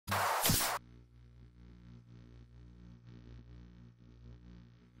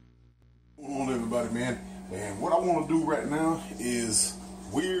everybody, man. And what I want to do right now is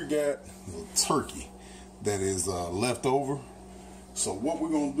we got turkey that is left over. So what we're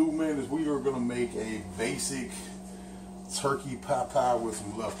going to do, man, is we are going to make a basic turkey pot pie with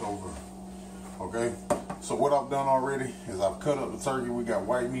some leftover. Okay, so what I've done already is I've cut up the turkey. We got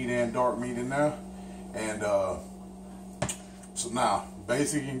white meat and dark meat in there. And so now,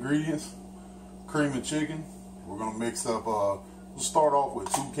 basic ingredients, cream and chicken. We're going to mix up, we'll start off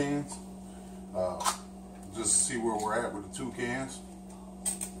with 2 cans. Just see where we're at with the 2 cans.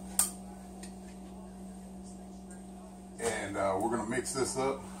 And we're going to mix this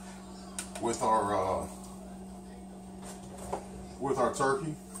up with our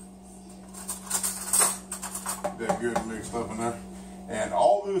turkey. That good mixed up in there. And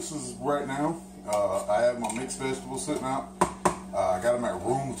all this is right now, I have my mixed vegetables sitting out. I got them at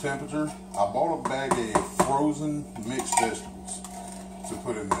room temperature. I bought a bag of frozen mixed vegetables to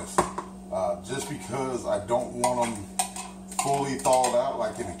put in this. Just because I don't want them fully thawed out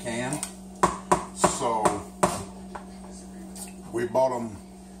like in a can. So we bought them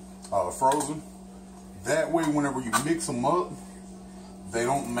frozen. That way whenever you mix them up, they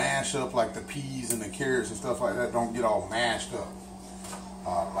don't mash up like the peas and the carrots and stuff like that. Don't get all mashed up.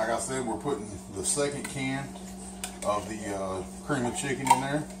 Like I said, we're putting the 2nd can of the cream of chicken in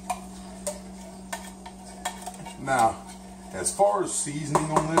there. Now, as far as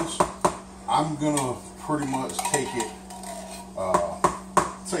seasoning on this, I'm gonna pretty much take it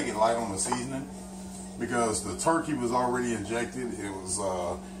light on the seasoning because the turkey was already injected. It was,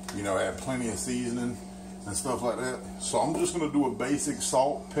 you know, had plenty of seasoning and stuff like that. So I'm just gonna do a basic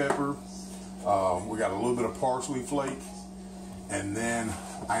salt, pepper. We got a little bit of parsley flake, and then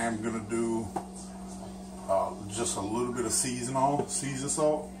I am gonna do just a little bit of season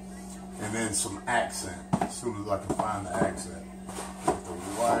salt, and then some accent as soon as I can find the accent. If the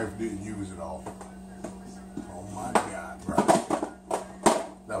wife didn't use it all. Oh my God, bro.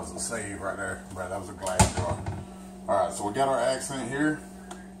 That was a save right there, bro. That was a glass jar. All right, so we got our accent here.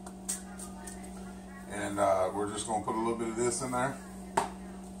 And we're just going to put a little bit of this in there.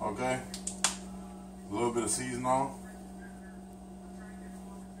 Okay. A little bit of season on.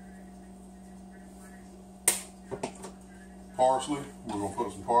 Parsley. We're going to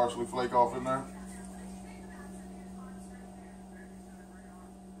put some parsley flake off in there.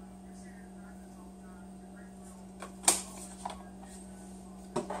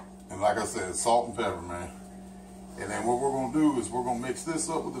 And like I said, salt and pepper, man. And then what we're going to do is we're going to mix this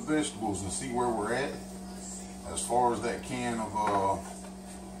up with the vegetables and see where we're at as far as that can of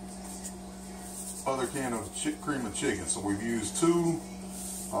other can of cream of chicken. So we've used 2,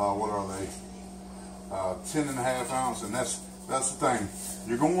 what are they? 10.5 ounce, and that's the thing.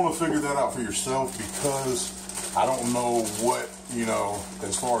 You're going to want to figure that out for yourself because I don't know what, you know,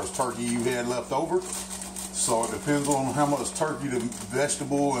 as far as turkey you had left over. So it depends on how much turkey to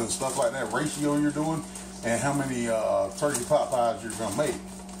vegetable and stuff like that ratio you're doing, and how many turkey pot pies you're gonna make.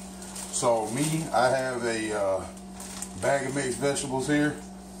 So me, I have a bag of mixed vegetables here.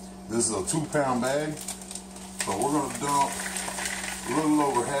 This is a 2-pound bag. So we're gonna dump a little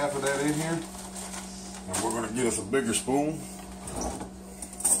over half of that in here, and we're gonna get us a bigger spoon.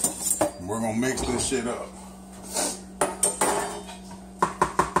 And we're gonna mix this shit up.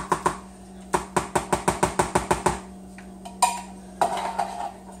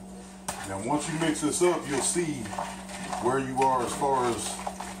 Once you mix this up, you'll see where you are as far as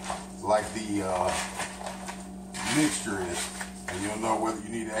like the mixture is, and you'll know whether you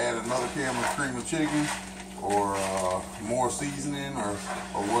need to add another can of cream of chicken or more seasoning or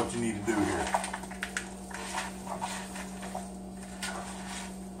what you need to do here.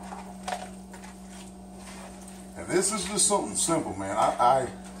 And this is just something simple, man. I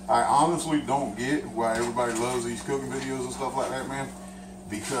honestly don't get why everybody loves these cooking videos and stuff like that, man.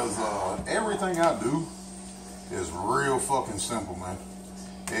 Because everything I do is real fucking simple, man.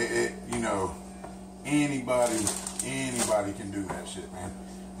 You know, anybody can do that shit, man.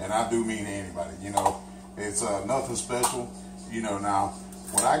 And I do mean anybody. You know, it's nothing special. You know, now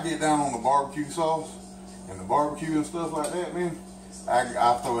when I get down on the barbecue sauce and the barbecue and stuff like that, man, I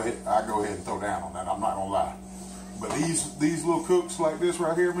go ahead and throw down on that. I'm not gonna lie. But these little cooks like this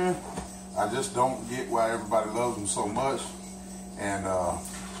right here, man, I just don't get why everybody loves them so much. And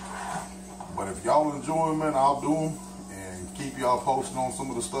but if y'all enjoy them, man, I'll do them and keep y'all posted on some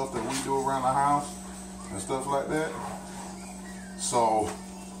of the stuff that we do around the house and stuff like that. So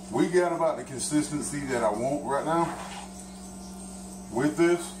we got about the consistency that I want right now with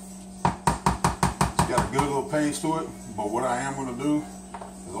this. It's got a good little paste to it, but what I am going to do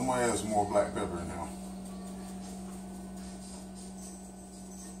is I'm going to add some more black pepper in there.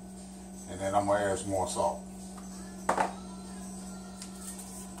 And then I'm gonna add some more salt.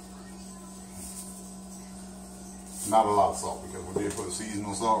 Not a lot of salt, because we did put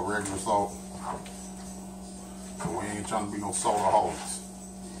seasonal salt, regular salt. So we ain't trying to be no saltaholics.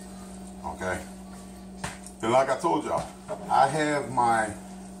 Okay. Then, like I told y'all, I have my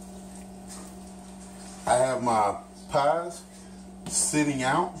pies sitting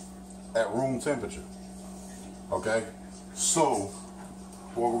out at room temperature. Okay. So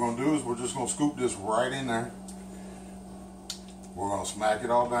what we're gonna do is we're just gonna scoop this right in there. We're gonna smack it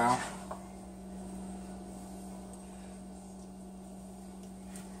all down.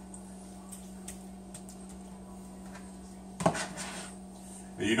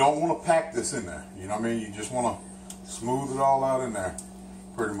 You don't want to pack this in there, you know what I mean? You just want to smooth it all out in there,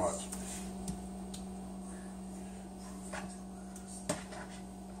 pretty much.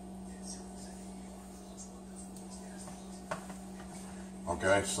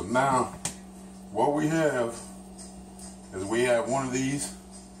 Okay, so now what we have is we have one of these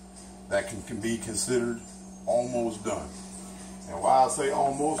that can be considered almost done. And why I say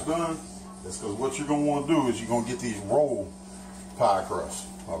almost done is because what you're going to want to do is you're going to get these roll pie crust.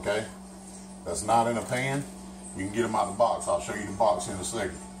 Okay, that's not in a pan. You can get them out of the box. I'll show you the box in a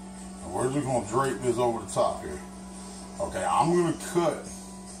second. And we're just going to drape this over the top here. Okay, I'm going to cut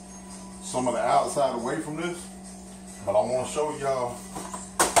some of the outside away from this, but I want to show y'all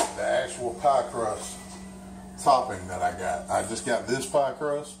the actual pie crust topping that I got. I just got this pie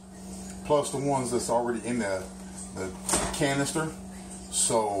crust plus the ones that's already in the canister,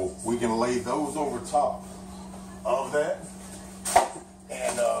 so we can lay those over top of that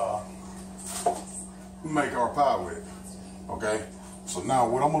and make our pie with it. Okay, so now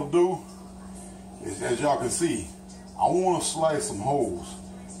what I'm gonna do is, as y'all can see, I want to slice some holes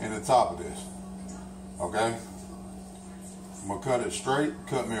in the top of this. Okay, I'm gonna cut it straight,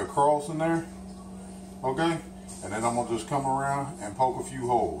 cut me across in there. Okay, and then I'm gonna just come around and poke a few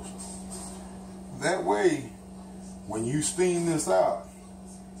holes. That way, when you steam this out,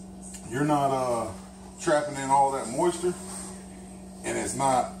 you're not trapping in all that moisture, and it's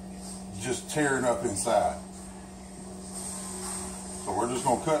not just tearing up inside. So we're just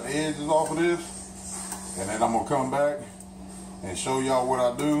gonna cut the edges off of this, and then I'm gonna come back and show y'all what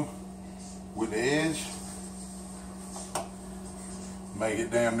I do with the edge. Make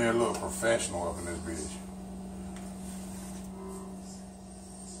it damn near look professional up in this bitch.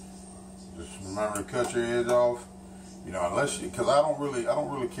 Just remember to cut your edge off. You know, unless you, because I don't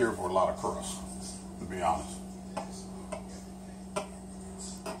really care for a lot of crust, to be honest.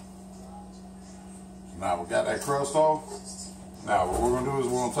 Now we got that crust off. Now what we're gonna do is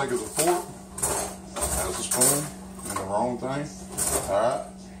we're gonna take us a fork, that's a spoon, and the wrong thing. Alright.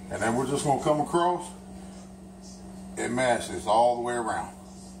 And then we're just gonna come across and mash this all the way around.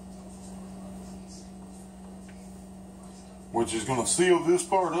 Which is gonna seal this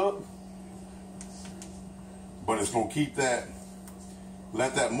part up, but it's gonna keep that,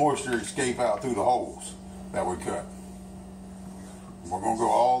 let that moisture escape out through the holes that we cut. We're gonna go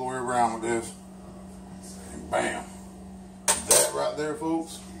all the way around with this, and bam. That right there,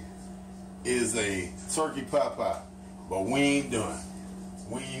 folks, is a turkey pie. But we ain't done.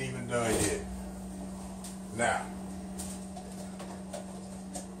 We ain't even done yet. Now,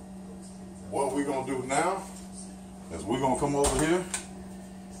 what we're gonna do now is we're gonna come over here,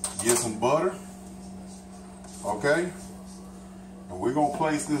 get some butter, okay? And we're gonna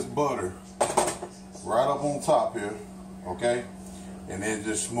place this butter right up on top here, okay? And then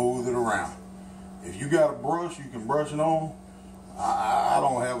just smooth it around. If you got a brush, you can brush it on. I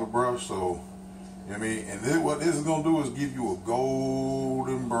don't have a brush, so, you know what I mean? And then what this is gonna do is give you a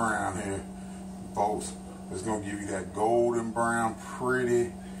golden brown here, folks. It's gonna give you that golden brown,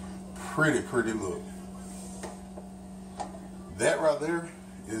 pretty look. That right there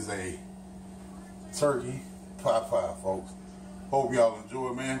is a turkey pie, folks. Hope y'all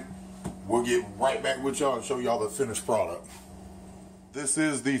enjoy, man. We'll get right back with y'all and show y'all the finished product. This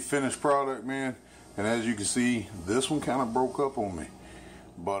is the finished product, man. And as you can see, this one kind of broke up on me.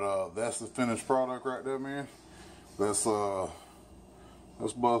 But that's the finished product right there, man. Let's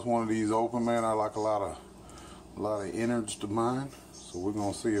bust one of these open, man. I like a lot of innards to mine. So we're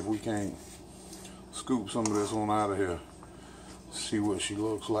gonna see if we can't scoop some of this one out of here. See what she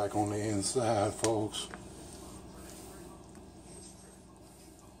looks like on the inside, folks.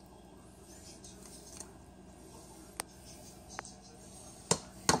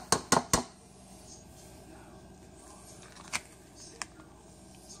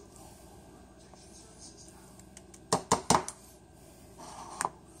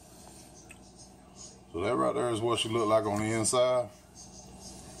 So that right there is what she looked like on the inside.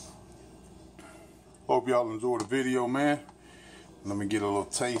 hope y'all enjoy the video, man. Let me get a little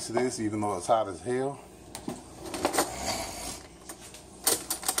taste of this, even though it's hot as hell.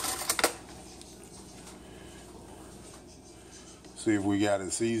 See if we got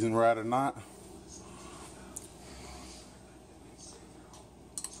it seasoned right or not.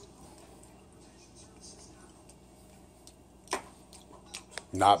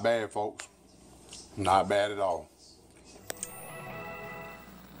 Not bad, folks. Not bad at all.